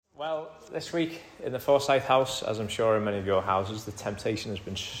Well, this week in the Forsyth house, as I'm sure in many of your houses, the temptation has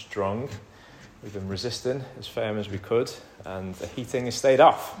been strong. We've been resisting as firm as we could, and the heating has stayed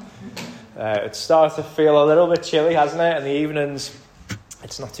off. It started to feel a little bit chilly, hasn't it? In the evenings,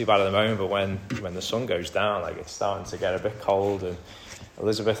 it's not too bad at the moment, but when the sun goes down, it's starting to get a bit cold. And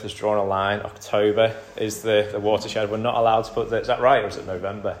Elizabeth has drawn a line. October is the watershed. We're not allowed to put is that right, or is it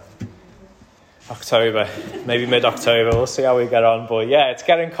November? October, maybe mid-October. We'll see how we get on. But yeah, it's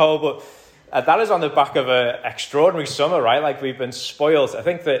getting cold, but that is on the back of an extraordinary summer, right? We've been spoiled. I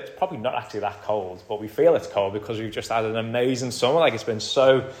think that it's probably not actually that cold, but we feel it's cold because we've just had an amazing summer. It's been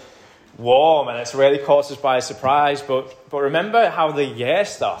so warm, and it's really caught us by surprise. But remember how the year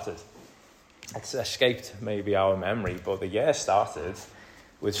started. It's escaped maybe our memory, but the year started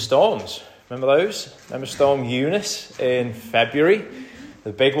with storms. Remember those? Remember Storm Eunice in February?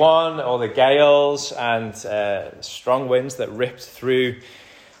 The big one, all the gales and strong winds that ripped through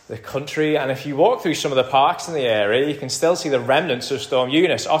the country. And if you walk through some of the parks in the area, you can still see the remnants of Storm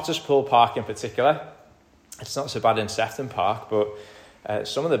Eunice. Otterspool Park in particular. It's not so bad in Sefton Park, but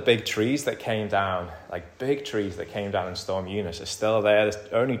some of the big trees that came down, in Storm Eunice, are still there.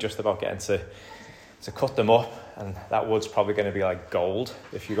 They're only just about getting to cut them up. And that wood's probably going to be like gold.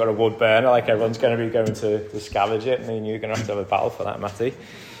 If you've got a wood burner, everyone's going to be going to scavenge it. And you're going to have a battle for that, Matty.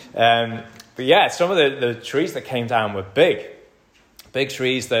 But yeah, some of the trees that came down were big. Big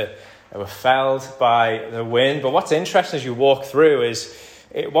trees that were felled by the wind. But what's interesting as you walk through is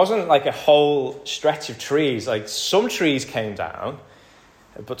it wasn't like a whole stretch of trees. Some trees came down,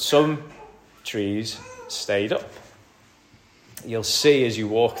 but some trees stayed up. You'll see as you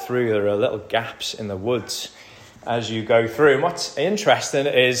walk through, there are little gaps in the woods as you go through. And what's interesting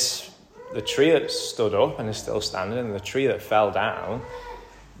is the tree that stood up and is still standing and the tree that fell down,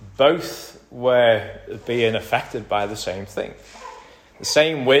 both were being affected by the same thing. The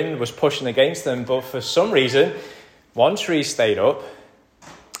same wind was pushing against them, but for some reason, one tree stayed up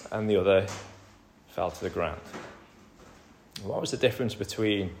and the other fell to the ground. What was the difference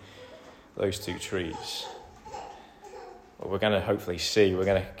between those two trees? Well, we're going to hopefully see. We're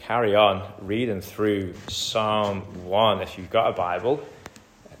going to carry on reading through Psalm 1. If you've got a Bible,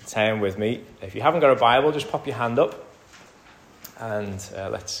 turn with me. If you haven't got a Bible, just pop your hand up. And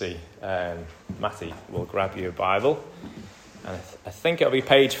let's see. Matty will grab you a Bible. And I think it'll be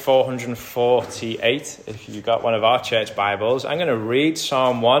page 448 if you've got one of our church Bibles. I'm going to read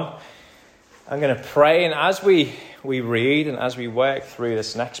Psalm 1. I'm going to pray. And as we read and as we work through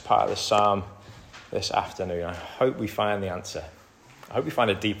this next part of the psalm, this afternoon, I hope we find the answer. I hope we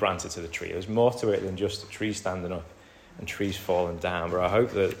find a deeper answer to the tree. There's more to it than just the tree standing up and trees falling down. But I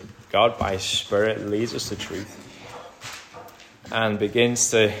hope that God, by His Spirit, leads us to truth and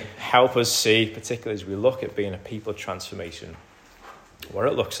begins to help us see, particularly as we look at being a people of transformation, what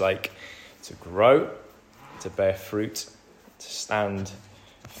it looks like to grow, to bear fruit, to stand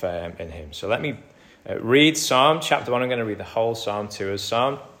firm in Him. So let me read Psalm chapter 1. I'm going to read the whole Psalm to us.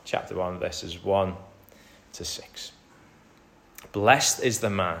 Psalm chapter 1, verses 1 to 6. Blessed is the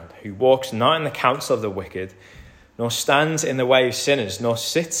man who walks not in the counsel of the wicked, nor stands in the way of sinners, nor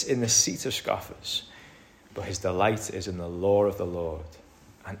sits in the seat of scoffers. But his delight is in the law of the Lord,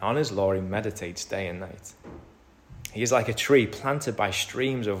 and on his law he meditates day and night. He is like a tree planted by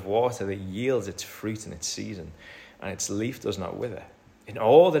streams of water that yields its fruit in its season, and its leaf does not wither. In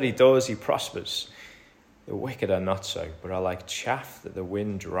all that he does, he prospers. The wicked are not so, but are like chaff that the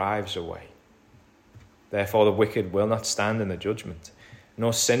wind drives away. Therefore the wicked will not stand in the judgment,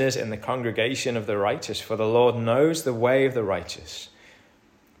 nor sinners in the congregation of the righteous. For the Lord knows the way of the righteous,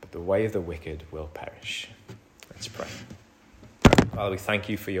 but the way of the wicked will perish. Let's pray. Father, we thank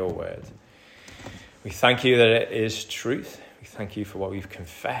you for your word. We thank you that it is truth. We thank you for what we've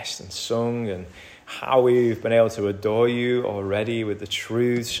confessed and sung and how we've been able to adore you already with the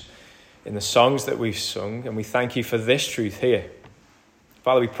truths in the songs that we've sung, and we thank you for this truth here.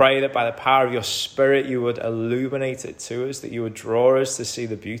 Father, we pray that by the power of your Spirit, you would illuminate it to us, that you would draw us to see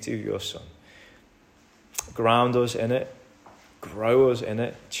the beauty of your Son. Ground us in it, grow us in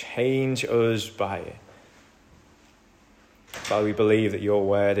it, change us by it. Father, we believe that your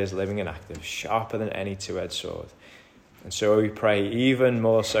word is living and active, sharper than any two-edged sword. And so we pray even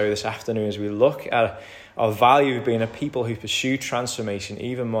more so this afternoon as we look at our value of being a people who pursue transformation,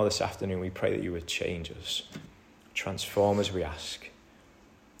 even more this afternoon, we pray that you would change us. Transform us, we ask,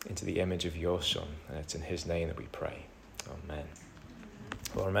 into the image of your Son. And it's in his name that we pray. Amen.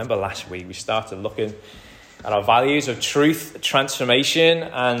 Well, remember last week we started looking at our values of truth, transformation,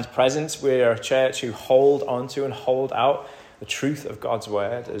 and presence. We're a church who hold on to and hold out The truth of God's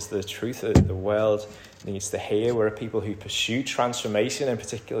word is the truth that the world needs to hear. We're a people who pursue transformation, in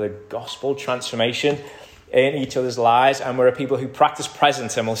particular gospel transformation in each other's lives, and we're a people who practice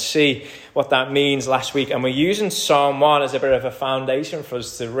presence, and we'll see what that means last week. And we're using Psalm 1 as a bit of a foundation for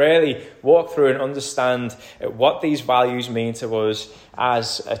us to really walk through and understand what these values mean to us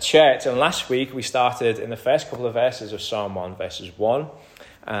as a church. And last week we started in the first couple of verses of Psalm 1, verses 1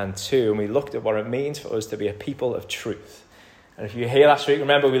 and 2, and we looked at what it means for us to be a people of truth. And if you were here last week,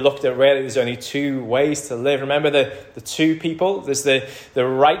 remember we looked at really there's only two ways to live. Remember the two people. There's the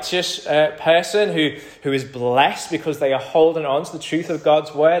righteous person who is blessed because they are holding on to the truth of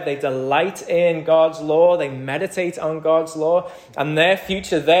God's word. They delight in God's law. They meditate on God's law. And their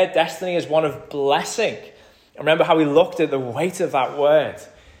future, their destiny is one of blessing. Remember how we looked at the weight of that word.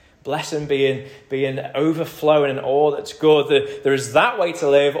 Blessing being overflowing in all that's good. There is that way to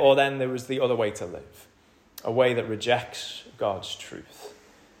live, or then there is the other way to live. A way that rejects God's truth.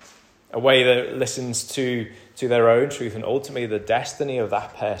 A way that listens to their own truth, and ultimately the destiny of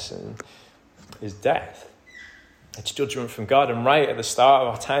that person is death. It's judgment from God. And right at the start of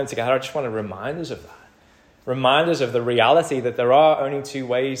our time together, I just want to remind us of that. Remind us of the reality that there are only two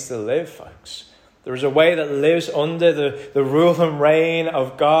ways to live, folks. There is a way that lives under the rule and reign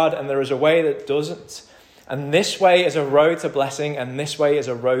of God, and there is a way that doesn't. And this way is a road to blessing, and this way is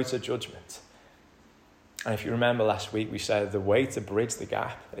a road to judgment. And if you remember last week, we said the way to bridge the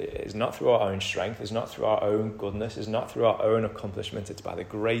gap is not through our own strength, is not through our own goodness, is not through our own accomplishment. It's by the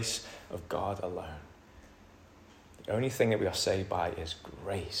grace of God alone. The only thing that we are saved by is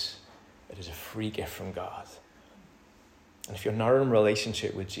grace. It is a free gift from God. And if you're not in a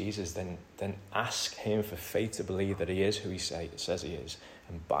relationship with Jesus, then ask him for faith to believe that he is who he says he is.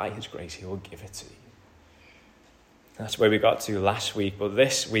 And by his grace, he will give it to you. That's where we got to last week. But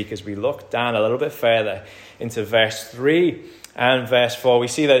this week, as we look down a little bit further into verse 3 and verse 4, we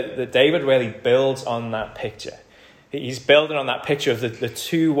see that David really builds on that picture. He's building on that picture of the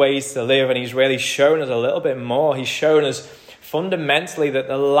two ways to live, and he's really shown us a little bit more. He's shown us fundamentally that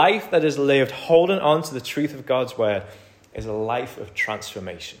the life that is lived holding on to the truth of God's word is a life of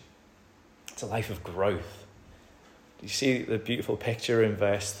transformation. It's a life of growth. You see the beautiful picture in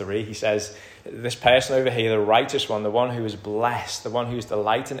verse 3. He says, this person over here, the righteous one, the one who is blessed, the one who is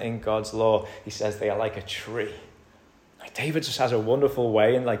delighting in God's law, he says they are like a tree. Like David just has a wonderful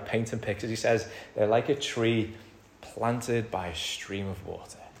way in painting pictures. He says they're like a tree planted by a stream of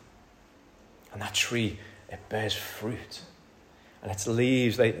water. And that tree, it bears fruit. And its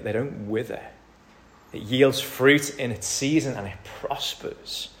leaves, they don't wither. It yields fruit in its season and it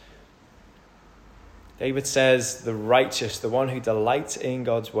prospers. David says the righteous, the one who delights in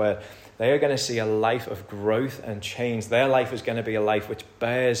God's word, they are going to see a life of growth and change. Their life is going to be a life which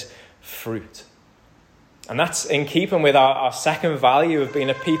bears fruit. And that's in keeping with our second value of being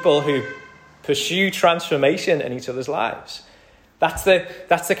a people who pursue transformation in each other's lives. That's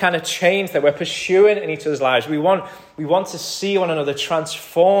the kind of change that we're pursuing in each other's lives. We want to see one another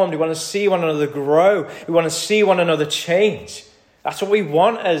transformed. We want to see one another grow. We want to see one another change. That's what we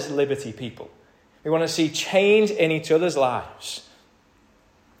want as Liberty people. We want to see change in each other's lives.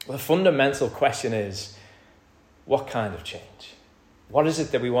 Well, the fundamental question is, what kind of change? What is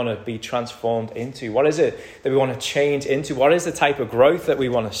it that we want to be transformed into? What is it that we want to change into? What is the type of growth that we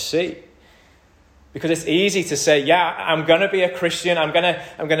want to see? Because it's easy to say, yeah, I'm going to be a Christian. I'm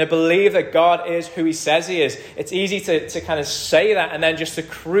going to believe that God is who he says he is. It's easy to kind of say that and then just to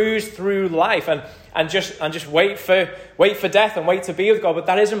cruise through life and just wait for death and wait to be with God. But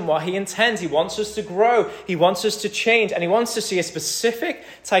that isn't what he intends. He wants us to grow. He wants us to change. And he wants to see a specific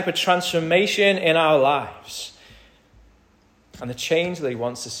type of transformation in our lives. And the change that he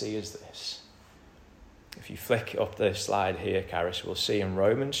wants to see is this. If you flick up the slide here, Karis, we'll see in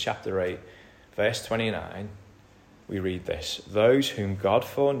Romans chapter 8, verse 29, we read this. Those whom God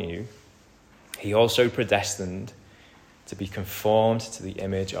foreknew, he also predestined to be conformed to the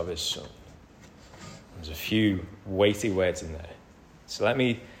image of his Son. There's a few weighty words in there. So let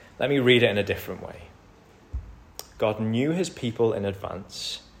me read it in a different way. God knew his people in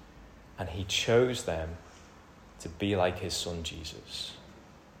advance, and he chose them to be like his Son Jesus.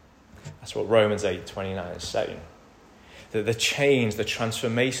 That's what Romans 8:29 is saying. The change, the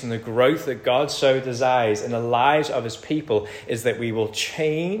transformation, the growth that God so desires in the lives of his people is that we will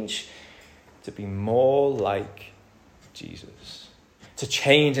change to be more like Jesus. To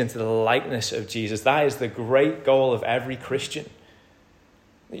change into the likeness of Jesus. That is the great goal of every Christian.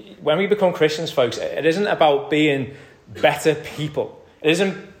 When we become Christians, folks, it isn't about being better people. It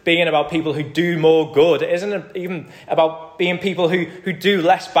isn't being about people who do more good. It isn't even about being people who do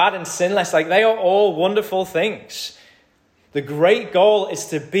less bad and sin less. They are all wonderful things. The great goal is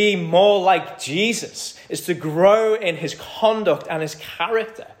to be more like Jesus, is to grow in his conduct and his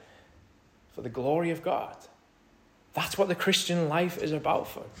character for the glory of God. That's what the Christian life is about,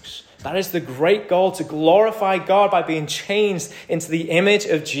 folks. That is the great goal, to glorify God by being changed into the image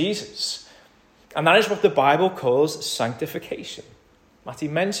of Jesus. And that is what the Bible calls sanctification. Matty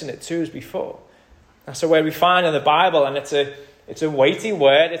mentioned it to us before. That's a word we find in the Bible, and it's a weighty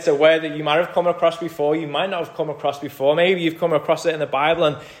word. It's a word that you might have come across before. You might not have come across before. Maybe you've come across it in the Bible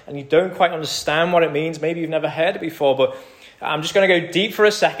and you don't quite understand what it means. Maybe you've never heard it before, but I'm just going to go deep for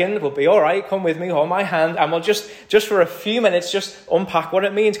a second. We'll be all right. Come with me, hold my hand, and we'll just for a few minutes, just unpack what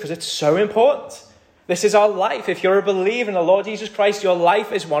it means, because it's so important. This is our life. If you're a believer in the Lord Jesus Christ, your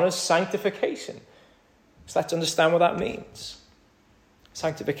life is one of sanctification. So let's understand what that means.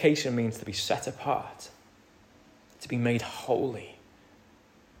 Sanctification means to be set apart, to be made holy.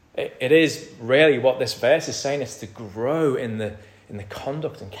 It is really what this verse is saying. It's to grow in the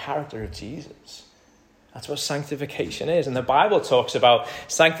conduct and character of Jesus. That's what sanctification is. And the Bible talks about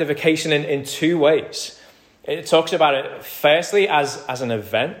sanctification in two ways. It talks about it firstly as an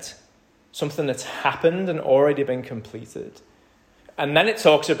event, something that's happened and already been completed. And then it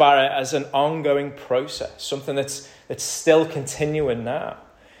talks about it as an ongoing process, something that's still continuing now.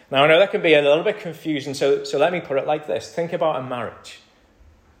 Now, I know that can be a little bit confusing, so let me put it like this. Think about a marriage.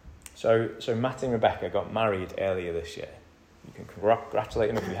 So Matt and Rebecca got married earlier this year. You can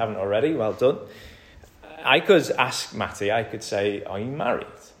congratulate them if you haven't already. Well done. I could ask Matty, I could say, are you married?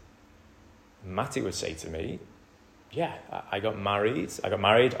 Matty would say to me, yeah, I got married. I got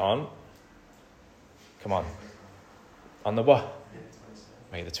married on, come on the what?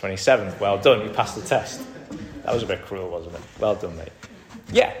 May the 27th. Well done, you passed the test. That was a bit cruel, wasn't it? Well done, mate.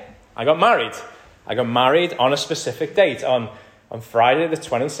 Yeah, I got married. I got married on a specific date, on Friday the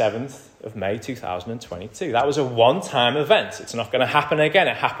 27th of May 2022. That was a one-time event. It's not going to happen again.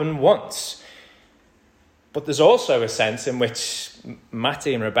 It happened once. But there's also a sense in which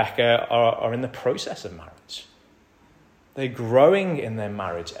Matty and Rebecca are in the process of marriage. They're growing in their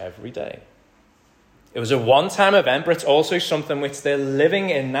marriage every day. It was a one-time event, but it's also something which they're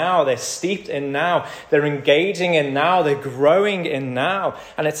living in now. They're steeped in now. They're engaging in now. They're growing in now.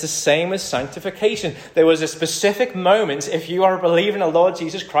 And it's the same with sanctification. There was a specific moment, if you are a believer in the Lord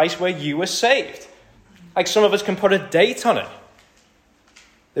Jesus Christ, where you were saved. Like some of us can put a date on it.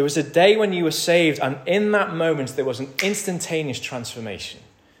 There was a day when you were saved, and in that moment, there was an instantaneous transformation.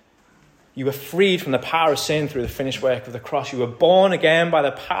 You were freed from the power of sin through the finished work of the cross. You were born again by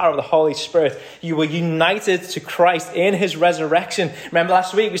the power of the Holy Spirit. You were united to Christ in his resurrection. Remember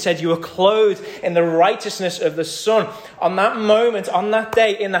last week we said you were clothed in the righteousness of the Son. On that moment, on that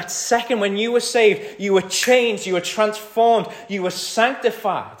day, in that second when you were saved, you were changed, you were transformed, you were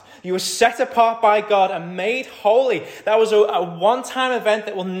sanctified. You were set apart by God and made holy. That was a one-time event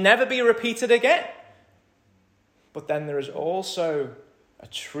that will never be repeated again. But then there is also a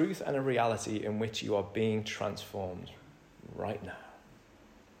truth and a reality in which you are being transformed right now.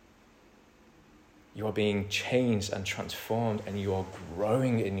 You are being changed and transformed, and you are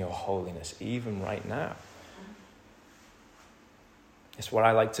growing in your holiness even right now. It's what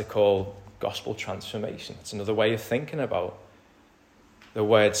I like to call gospel transformation. It's another way of thinking about the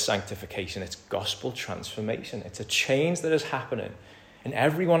word sanctification. It's gospel transformation. It's a change that is happening in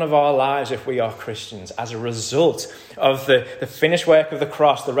every one of our lives if we are Christians as a result of the finished work of the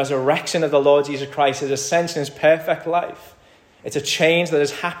cross, the resurrection of the Lord Jesus Christ, his ascension, his perfect life. It's a change that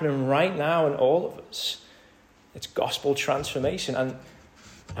is happening right now in all of us. It's gospel transformation.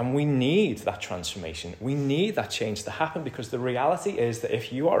 And we need that transformation. We need that change to happen, because the reality is that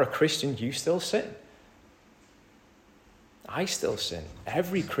if you are a Christian, you still sin. I still sin.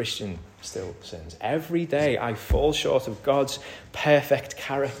 Every Christian still sins. Every day I fall short of God's perfect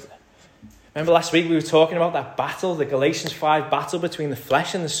character. Remember last week we were talking about that battle, the Galatians 5 battle between the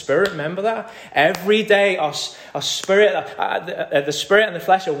flesh and the spirit. Remember that? Every day our spirit, the spirit and the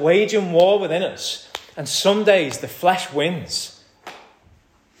flesh are waging war within us. And some days the flesh wins.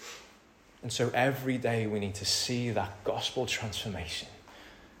 And so every day we need to see that gospel transformation,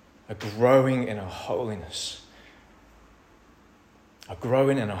 a growing in our holiness, are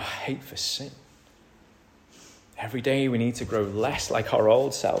growing in our hate for sin. Every day we need to grow less like our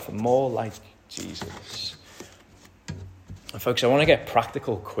old self and more like Jesus. And folks, I want to get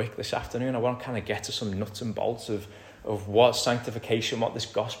practical quick this afternoon. I want to kind of get to some nuts and bolts of what sanctification, what this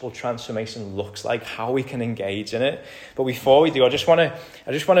gospel transformation looks like, how we can engage in it. But before we do, I just want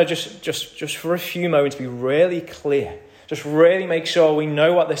to just for a few moments be really clear. Just really make sure we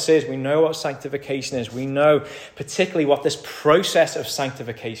know what this is. We know what sanctification is. We know particularly what this process of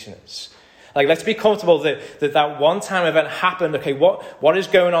sanctification is. Like, let's be comfortable that one-time event happened. Okay, what is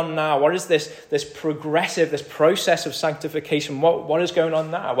going on now? What is this progressive, this process of sanctification? What is going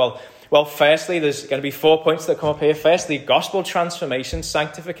on now? Well, firstly, there's going to be 4 points that come up here. Firstly, gospel transformation,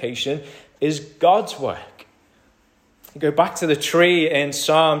 sanctification is God's work. You go back to the tree in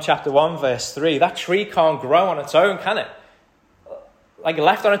Psalm chapter 1, verse 3. That tree can't grow on its own, can it? Like,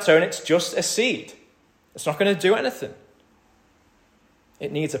 left on its own, it's just a seed. It's not going to do anything.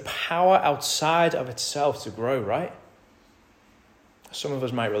 It needs a power outside of itself to grow, right? Some of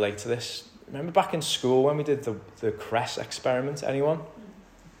us might relate to this. Remember back in school when we did the CRESS experiment? Anyone?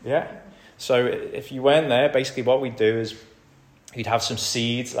 Yeah? So if you weren't there, basically what we'd do is you'd have some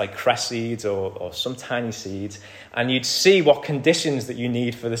seeds, like CRESS seeds or some tiny seeds, and you'd see what conditions that you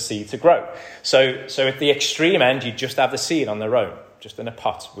need for the seed to grow. So at the extreme end, you'd just have the seed on their own, just in a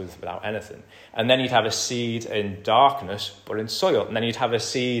pot without anything. And then you'd have a seed in darkness, but in soil. And then you'd have a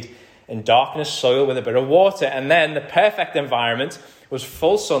seed in darkness, soil with a bit of water. And then the perfect environment was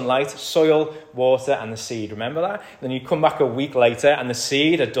full sunlight, soil, water, and the seed. Remember that? Then you come back a week later and the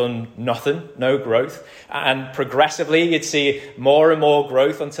seed had done nothing, no growth. And progressively you'd see more and more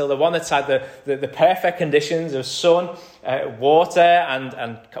growth until the one that's had the perfect conditions of sun, water,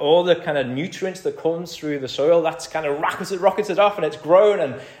 and all the kind of nutrients that comes through the soil, that's kind of rocketed off and it's grown.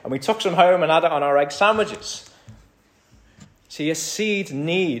 And we took some home and had it on our egg sandwiches. See, a seed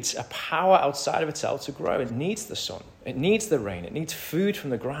needs a power outside of itself to grow. It needs the sun. It needs the rain. It needs food from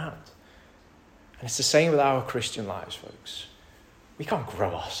the ground. And it's the same with our Christian lives, folks. We can't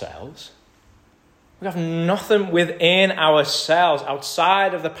grow ourselves. We have nothing within ourselves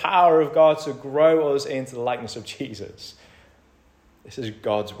outside of the power of God to grow us into the likeness of Jesus. This is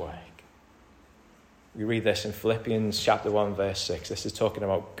God's work. We read this in Philippians chapter 1, verse 6. This is talking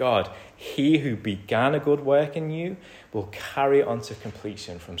about God. He who began a good work in you will carry on to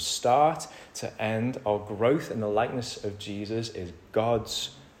completion. From start to end, our growth in the likeness of Jesus is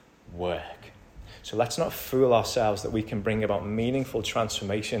God's work. So let's not fool ourselves that we can bring about meaningful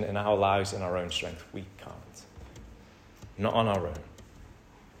transformation in our lives in our own strength. We can't. Not on our own.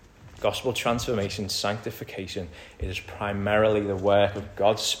 Gospel transformation, sanctification, is primarily the work of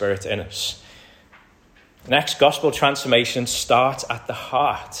God's Spirit in us. Next, gospel transformation starts at the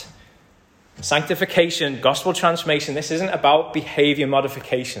heart. Sanctification, gospel transformation, this isn't about behavior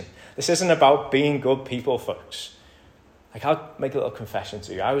modification. This isn't about being good people, folks. Like, I'll make a little confession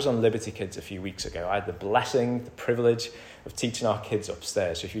to you. I was on Liberty Kids a few weeks ago. I had the blessing, the privilege of teaching our kids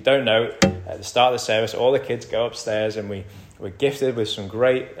upstairs. So if you don't know, at the start of the service, all the kids go upstairs and we're gifted with some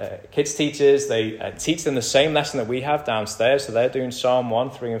great kids teachers. They teach them the same lesson that we have downstairs. So they're doing Psalm 1,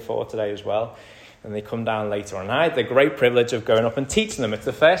 3 and 4 today as well. And they come down later on. I had the great privilege of going up and teaching them. It's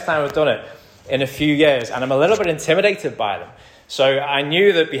the first time I've done it in a few years, and I'm a little bit intimidated by them. So I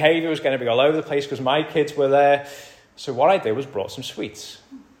knew that behavior was going to be all over the place because my kids were there. So what I did was brought some sweets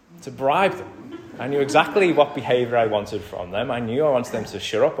to bribe them. I knew exactly what behavior I wanted from them. I knew I wanted them to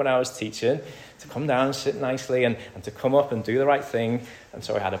shut up when I was teaching, to come down and sit nicely, and to come up and do the right thing. And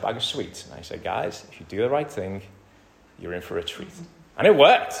so I had a bag of sweets. And I said, guys, if you do the right thing, you're in for a treat. And it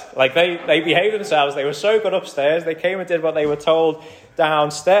worked. Like, they behaved themselves. They were so good upstairs. They came and did what they were told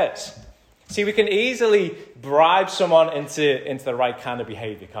downstairs. See, we can easily bribe someone into the right kind of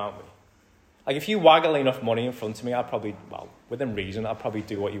behavior, can't we? Like, if you waggle enough money in front of me, I'll probably, well, within reason, I'll probably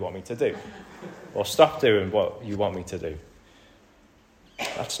do what you want me to do. Or stop doing what you want me to do.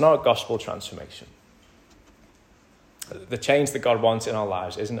 That's not gospel transformation. The change that God wants in our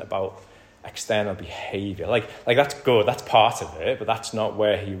lives isn't about external behavior. Like that's good, that's part of it, but that's not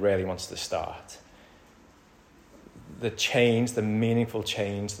where he really wants to start. The change, the meaningful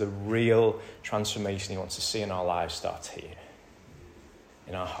change, the real transformation he wants to see in our lives starts here,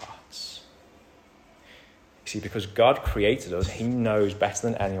 in our hearts. You see, because God created us, he knows better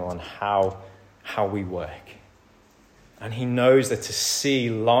than anyone how we work. And he knows that to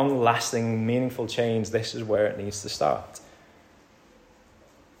see long-lasting, meaningful change, this is where it needs to start.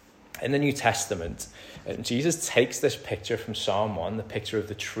 In the New Testament, Jesus takes this picture from Psalm 1, the picture of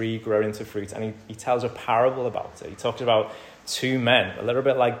the tree growing into fruit, and he tells a parable about it. He talks about two men, a little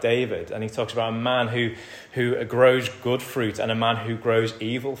bit like David, and he talks about a man who grows good fruit and a man who grows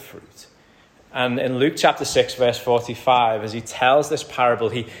evil fruit. And in Luke chapter 6, verse 45, as he tells this parable,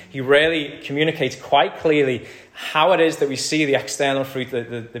 he really communicates quite clearly how it is that we see the external fruit,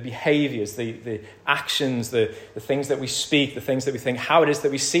 the behaviors, the actions, the things that we speak, the things that we think, how it is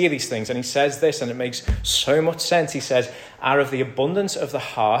that we see these things. And he says this, and it makes so much sense. He says, out of the abundance of the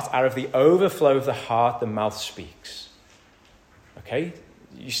heart, out of the overflow of the heart, the mouth speaks. Okay?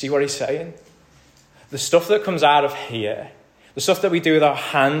 You see what he's saying? The stuff that comes out of here, The stuff that we do with our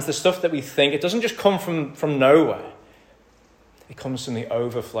hands, the stuff that we think, it doesn't just come from nowhere. It comes from the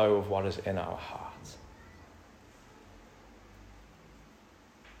overflow of what is in our heart.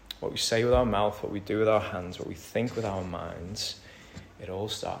 What we say with our mouth, what we do with our hands, what we think with our minds, it all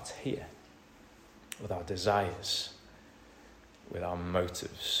starts here. With our desires, with our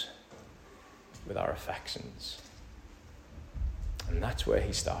motives, with our affections. And that's where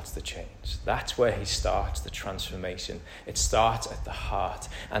he starts the change. That's where he starts the transformation. It starts at the heart.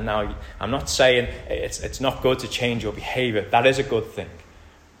 And now, I'm not saying it's not good to change your behavior. That is a good thing.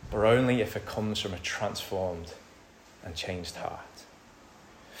 But only if it comes from a transformed and changed heart.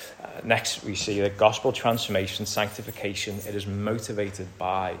 Next, we see that gospel transformation, sanctification, it is motivated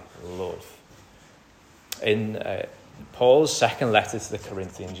by love. In Paul's second letter to the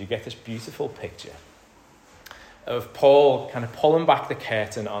Corinthians, you get this beautiful picture of Paul kind of pulling back the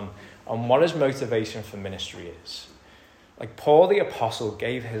curtain on what his motivation for ministry is. Like Paul the apostle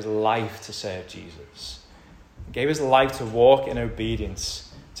gave his life to serve Jesus. He gave his life to walk in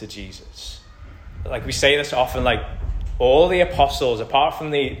obedience to Jesus. Like we say this often, like all the apostles, apart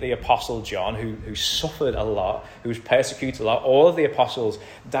from the apostle John, who suffered a lot, who was persecuted a lot, all of the apostles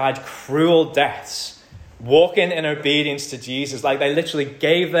died cruel deaths walking in obedience to Jesus. Like they literally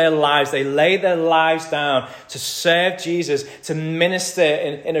gave their lives, they laid their lives down to serve Jesus, to minister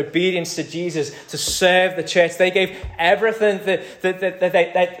in obedience to Jesus, to serve the church. They gave everything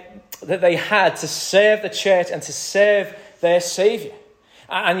that they had to serve the church and to serve their Savior.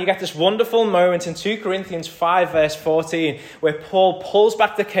 And you get this wonderful moment in 2 Corinthians 5 verse 14 where Paul pulls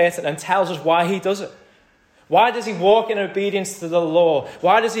back the curtain and tells us why he does it. Why does he walk in obedience to the law?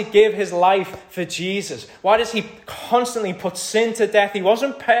 Why does he give his life for Jesus? Why does he constantly put sin to death? He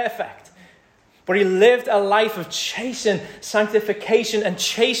wasn't perfect, but he lived a life of chasing sanctification and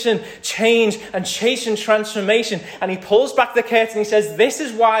chasing change and chasing transformation. And he pulls back the curtain and he says, this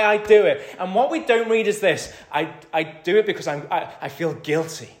is why I do it. And what we don't read is this. I do it because I feel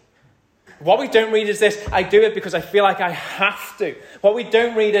guilty. What we don't read is this. I do it because I feel like I have to. What we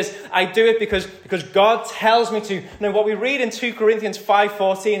don't read is I do it because God tells me to. No, what we read in 2 Corinthians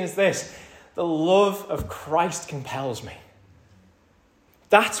 5:14 is this. The love of Christ compels me.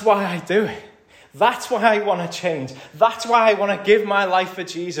 That's why I do it. That's why I want to change. That's why I want to give my life for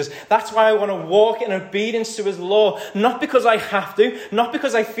Jesus. That's why I want to walk in obedience to his law. Not because I have to. Not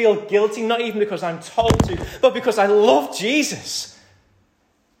because I feel guilty. Not even because I'm told to. But because I love Jesus.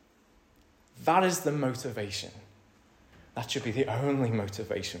 That is the motivation. That should be the only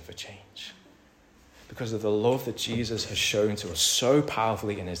motivation for change. Because of the love that Jesus has shown to us so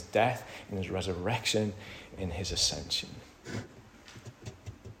powerfully in his death, in his resurrection, in his ascension.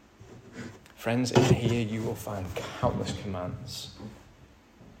 Friends, in here you will find countless commands.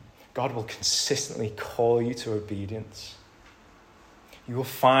 God will consistently call you to obedience. You will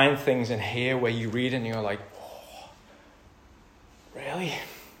find things in here where you read and you're like, oh, really?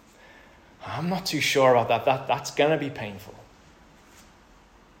 I'm not too sure about that. That's going to be painful.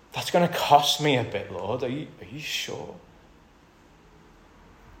 That's going to cost me a bit, Lord. Are you sure?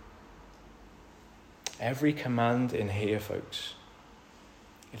 Every command in here, folks,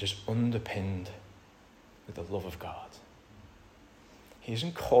 it is underpinned with the love of God. He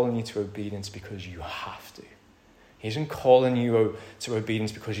isn't calling you to obedience because you have to. He isn't calling you to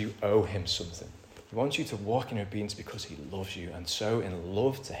obedience because you owe him something. He wants you to walk in obedience because he loves you. And so in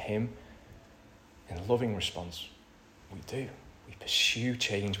love to him, in loving response, we do. We pursue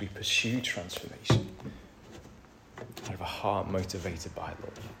change. We pursue transformation out of a heart motivated by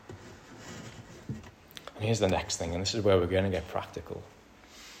love. And here's the next thing, and this is where we're going to get practical.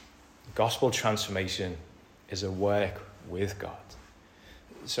 Gospel transformation is a work with God.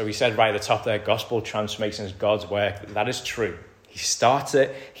 So we said right at the top there, gospel transformation is God's work. That is true. He starts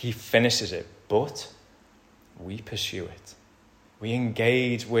it, he finishes it, but we pursue it. We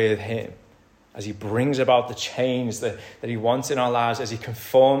engage with him as he brings about the change that he wants in our lives, as he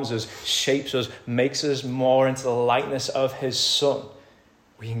conforms us, shapes us, makes us more into the likeness of his Son.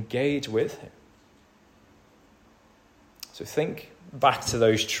 We engage with him. So think back to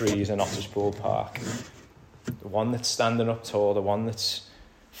those trees in Otterspool Park. The one that's standing up tall, the one that's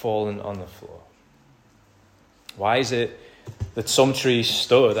fallen on the floor. Why is it that some trees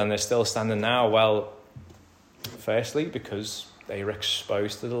stood and they're still standing now? Well, firstly, because they were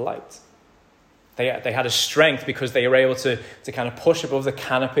exposed to the light. They had a strength because they were able to kind of push above the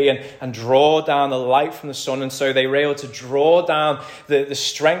canopy and draw down the light from the sun. And so they were able to draw down the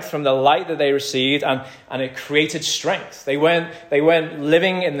strength from the light that they received, and it created strength. They weren't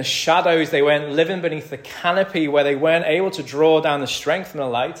living in the shadows. They weren't living beneath the canopy where they weren't able to draw down the strength from the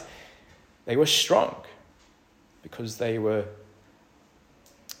light. They were strong because they were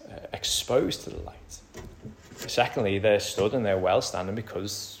exposed to the light. Secondly, they're stood and they're well standing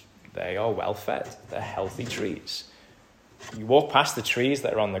because they are well fed. They're healthy trees. You walk past the trees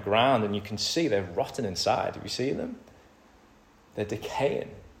that are on the ground and you can see they're rotten inside. Have you seen them? They're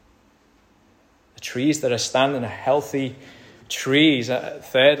decaying. The trees that are standing are healthy trees.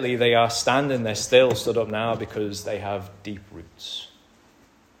 Thirdly, they are standing, they're still stood up now because they have deep roots.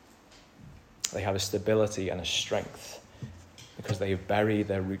 They have a stability and a strength because they have buried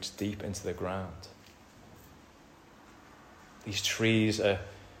their roots deep into the ground. These trees are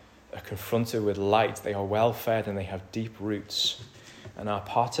confronted with light. They are well fed and they have deep roots. And our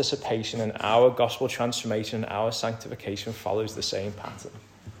participation in our gospel transformation, our sanctification follows the same pattern.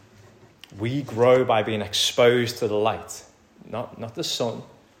 We grow by being exposed to the light, not the sun,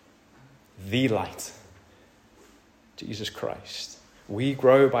 the light, Jesus Christ. We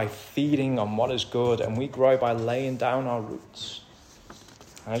grow by feeding on what is good, and we grow by laying down our roots.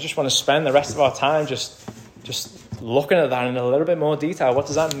 And I just want to spend the rest of our time just looking at that in a little bit more detail. What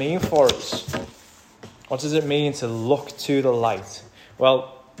does that mean for us? What does it mean to look to the light?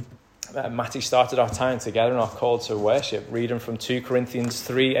 Well, Matty started our time together in our call to worship, reading from 2 Corinthians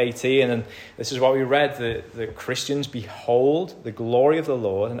 3:18, and this is what we read, the Christians behold the glory of the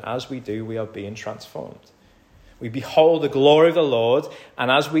Lord, and as we do, we are being transformed. We behold the glory of the Lord, and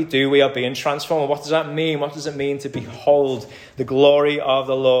as we do, we are being transformed. What does that mean? What does it mean to behold the glory of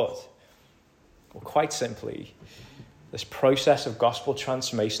the Lord? Well, quite simply, this process of gospel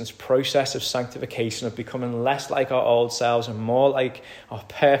transformation, this process of sanctification, of becoming less like our old selves and more like our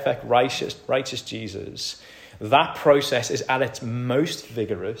perfect, righteous Jesus, that process is at its most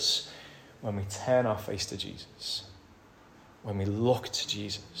vigorous when we turn our face to Jesus, when we look to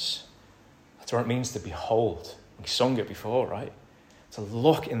Jesus. That's what it means to behold. We sung it before, right? To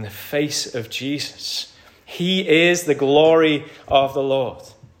look in the face of Jesus. He is the glory of the Lord.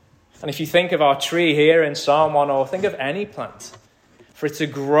 And if you think of our tree here in Psalm 1, or think of any plant, for it to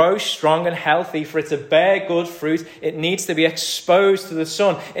grow strong and healthy, for it to bear good fruit, it needs to be exposed to the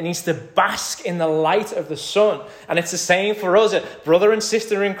sun. It needs to bask in the light of the sun. And it's the same for us, brother and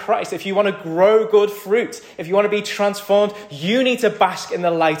sister in Christ. If you want to grow good fruit, if you want to be transformed, you need to bask in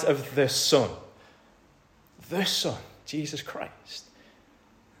the light of the sun. The Son, Jesus Christ.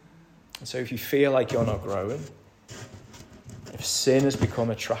 And so if you feel like you're not growing, if sin has become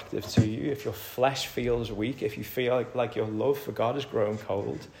attractive to you, if your flesh feels weak, if you feel like your love for God has grown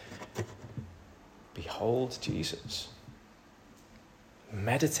cold, behold Jesus.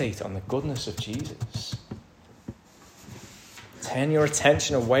 Meditate on the goodness of Jesus. Turn your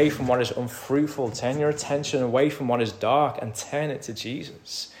attention away from what is unfruitful. Turn your attention away from what is dark and turn it to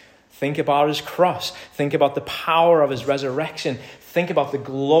Jesus. Think about his cross. Think about the power of his resurrection. Think about the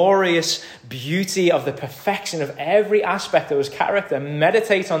glorious beauty of the perfection of every aspect of his character.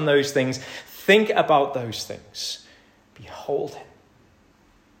 Meditate on those things. Think about those things. Behold him.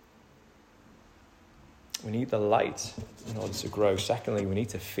 We need the light in order to grow. Secondly, we need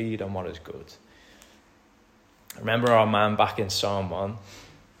to feed on what is good. Remember our man back in Psalm 1?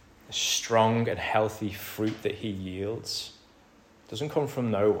 The strong and healthy fruit that he yields doesn't come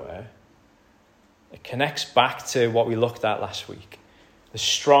from nowhere. It connects back to what we looked at last week. The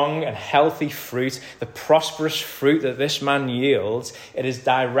strong and healthy fruit, the prosperous fruit that this man yields, it is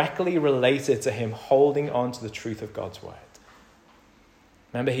directly related to him holding on to the truth of God's word.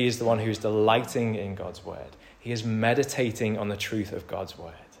 Remember, he is the one who is delighting in God's word. He is meditating on the truth of God's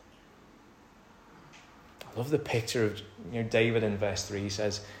word. I love the picture of David in verse 3. He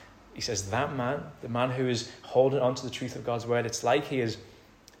says, that man, the man who is holding on to the truth of God's word, it's like he has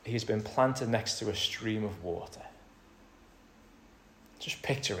been planted next to a stream of water. Just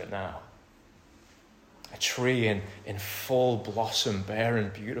picture it now. A tree in full blossom, bearing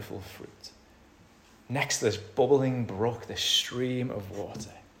beautiful fruit. Next to this bubbling brook, this stream of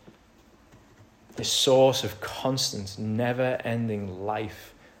water. This source of constant, never-ending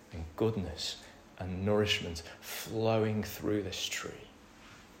life and goodness and nourishment flowing through this tree.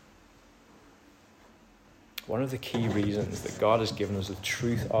 One of the key reasons that God has given us the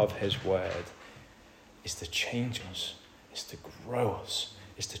truth of his word is to change us, is to grow us,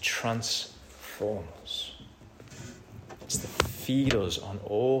 is to transform us. It's to feed us on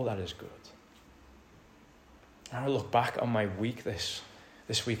all that is good. And I look back on my week this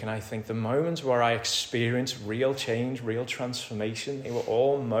week and I think the moments where I experienced real change, real transformation, they were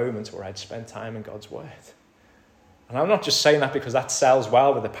all moments where I'd spent time in God's word. And I'm not just saying that because that sells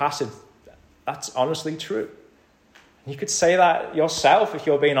well with the passage. That's honestly true. You could say that yourself if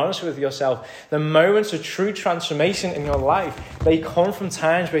you're being honest with yourself. The moments of true transformation in your life, they come from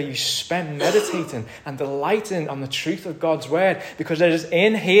times where you spend meditating and delighting on the truth of God's word, because it is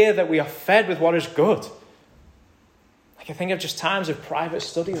in here that we are fed with what is good. I can think of just times of private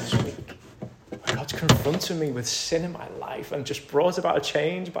study this week where God's confronted me with sin in my life and just brought about a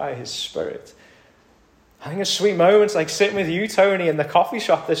change by his Spirit. I think of sweet moments like sitting with you, Tony, in the coffee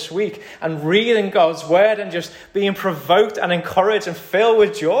shop this week and reading God's word and just being provoked and encouraged and filled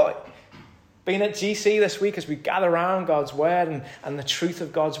with joy. Being at GC this week as we gather around God's word and the truth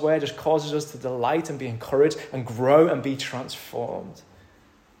of God's word just causes us to delight and be encouraged and grow and be transformed.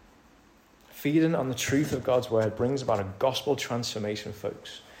 Feeding on the truth of God's word brings about a gospel transformation,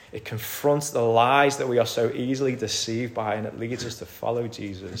 folks. It confronts the lies that we are so easily deceived by, and it leads us to follow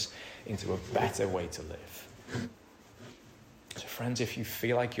Jesus into a better way to live. So friends, if you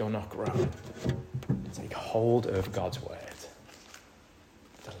feel like you're not growing, take hold of God's word.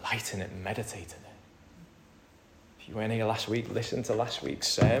 Delight in it, meditate in it. If you weren't here last week, listen to last week's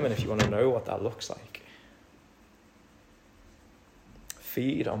sermon if you want to know what that looks like.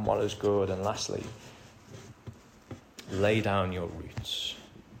 Feed on what is good, and lastly, lay down your roots.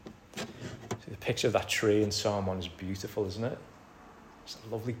 See, the picture of that tree in Psalm 1 is beautiful, isn't it? It's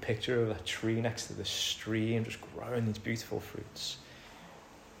a lovely picture of that tree next to the stream, just growing these beautiful fruits.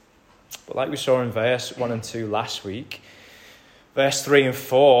 But like we saw in verse 1 and 2 last week, verse 3 and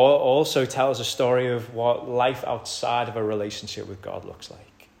 4 also tells a story of what life outside of a relationship with God looks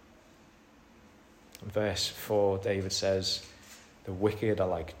like. In verse 4, David says, "The wicked are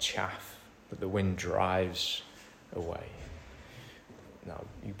like chaff that the wind drives away." Now,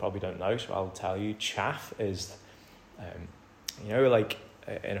 you probably don't know, so I'll tell you. Chaff is, like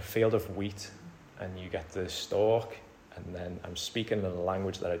in a field of wheat, and you get the stalk, and then I'm speaking in a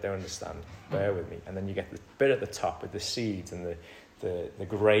language that I don't understand. Bear with me. And then you get the bit at the top with the seeds and the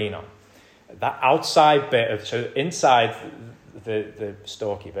grain on. That outside bit so inside the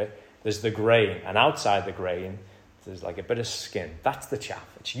stalky bit, there's the grain, and outside the grain, there's like a bit of skin. That's the chaff.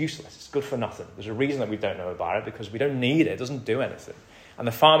 It's useless. It's good for nothing. There's a reason that we don't know about it, because we don't need it. It doesn't do anything. And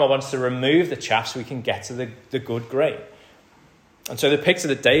the farmer wants to remove the chaff so we can get to the good grain. And so the picture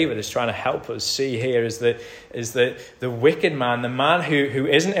that David is trying to help us see here is that the wicked man, the man who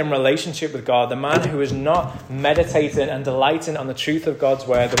isn't in relationship with God, the man who is not meditating and delighting on the truth of God's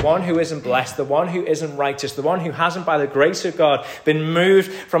word, the one who isn't blessed, the one who isn't righteous, the one who hasn't, by the grace of God, been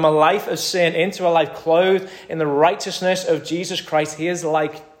moved from a life of sin into a life clothed in the righteousness of Jesus Christ, he is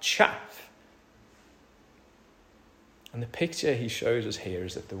like chaff. And the picture he shows us here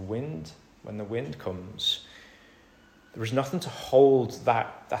is that when the wind comes, there is nothing to hold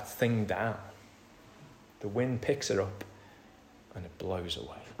that thing down. The wind picks it up and it blows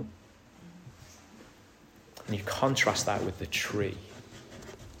away. And you contrast that with the tree,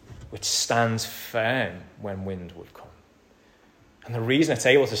 which stands firm when wind would come. And the reason it's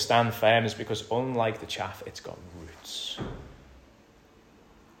able to stand firm is because, unlike the chaff, it's got roots.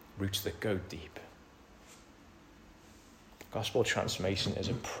 Roots that go deep. Gospel transformation is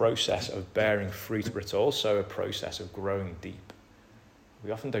a process of bearing fruit, but it's also a process of growing deep.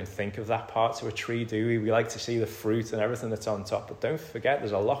 We often don't think of that part to a tree, do we? We like to see the fruit and everything that's on top, but don't forget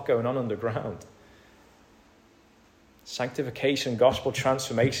there's a lot going on underground. Sanctification, gospel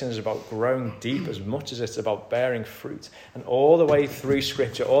transformation is about growing deep as much as it's about bearing fruit. And all the way through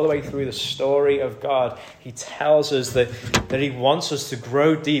Scripture, all the way through the story of God, he tells us that he wants us to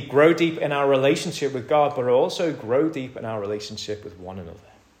grow deep in our relationship with God, but also grow deep in our relationship with one another.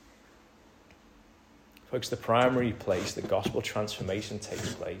 Folks, the primary place that gospel transformation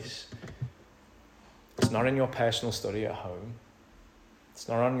takes place, it's not in your personal study at home. It's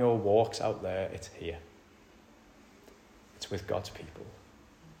not on your walks out there. It's here. It's with God's people.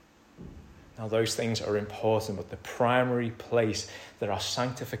 Now, those things are important, but the primary place that our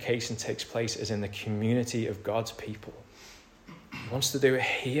sanctification takes place is in the community of God's people. He wants to do it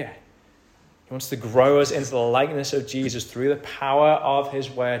here. He wants to grow us into the likeness of Jesus through the power of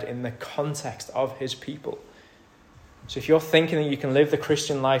his word in the context of his people. So if you're thinking that you can live the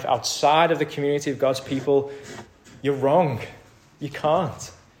Christian life outside of the community of God's people, you're wrong. You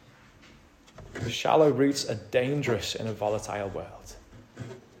can't. Shallow roots are dangerous in a volatile world.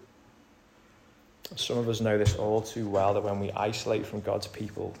 Some of us know this all too well, that when we isolate from God's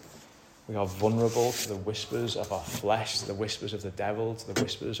people, we are vulnerable to the whispers of our flesh, to the whispers of the devil, to the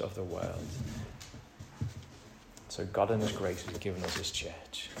whispers of the world. So God in his grace has given us his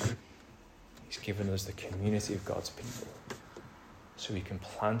church. He's given us the community of God's people so we can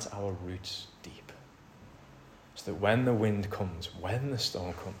plant our roots deep. So that when the wind comes, when the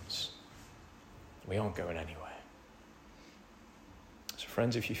storm comes, we aren't going anywhere.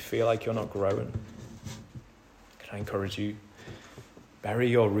 Friends, if you feel like you're not growing, can I encourage you? Bury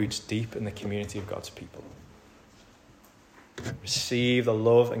your roots deep in the community of God's people. Receive the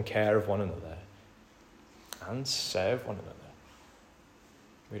love and care of one another and serve one another.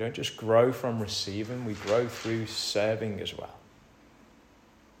 We don't just grow from receiving, we grow through serving as well.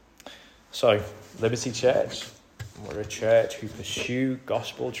 So, Liberty Church, we're a church who pursue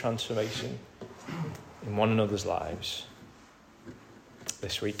gospel transformation in one another's lives.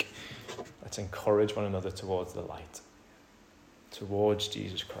 This week, let's encourage one another towards the light, towards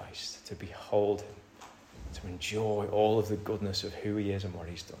Jesus Christ, to behold him, to enjoy all of the goodness of who he is and what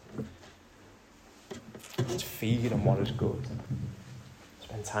he's done. Let's feed on what is good.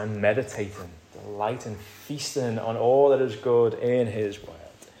 Spend time meditating, delighting, feasting on all that is good in his word.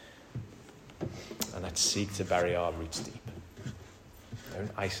 And let's seek to bury our roots deep.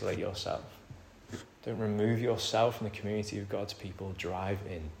 Don't isolate yourself. Don't remove yourself from the community of God's people. Drive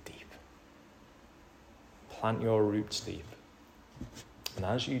in deep. Plant your roots deep. And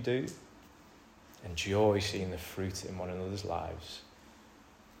as you do, enjoy seeing the fruit in one another's lives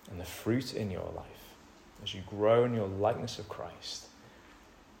and the fruit in your life as you grow in your likeness of Christ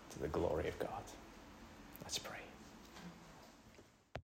to the glory of God.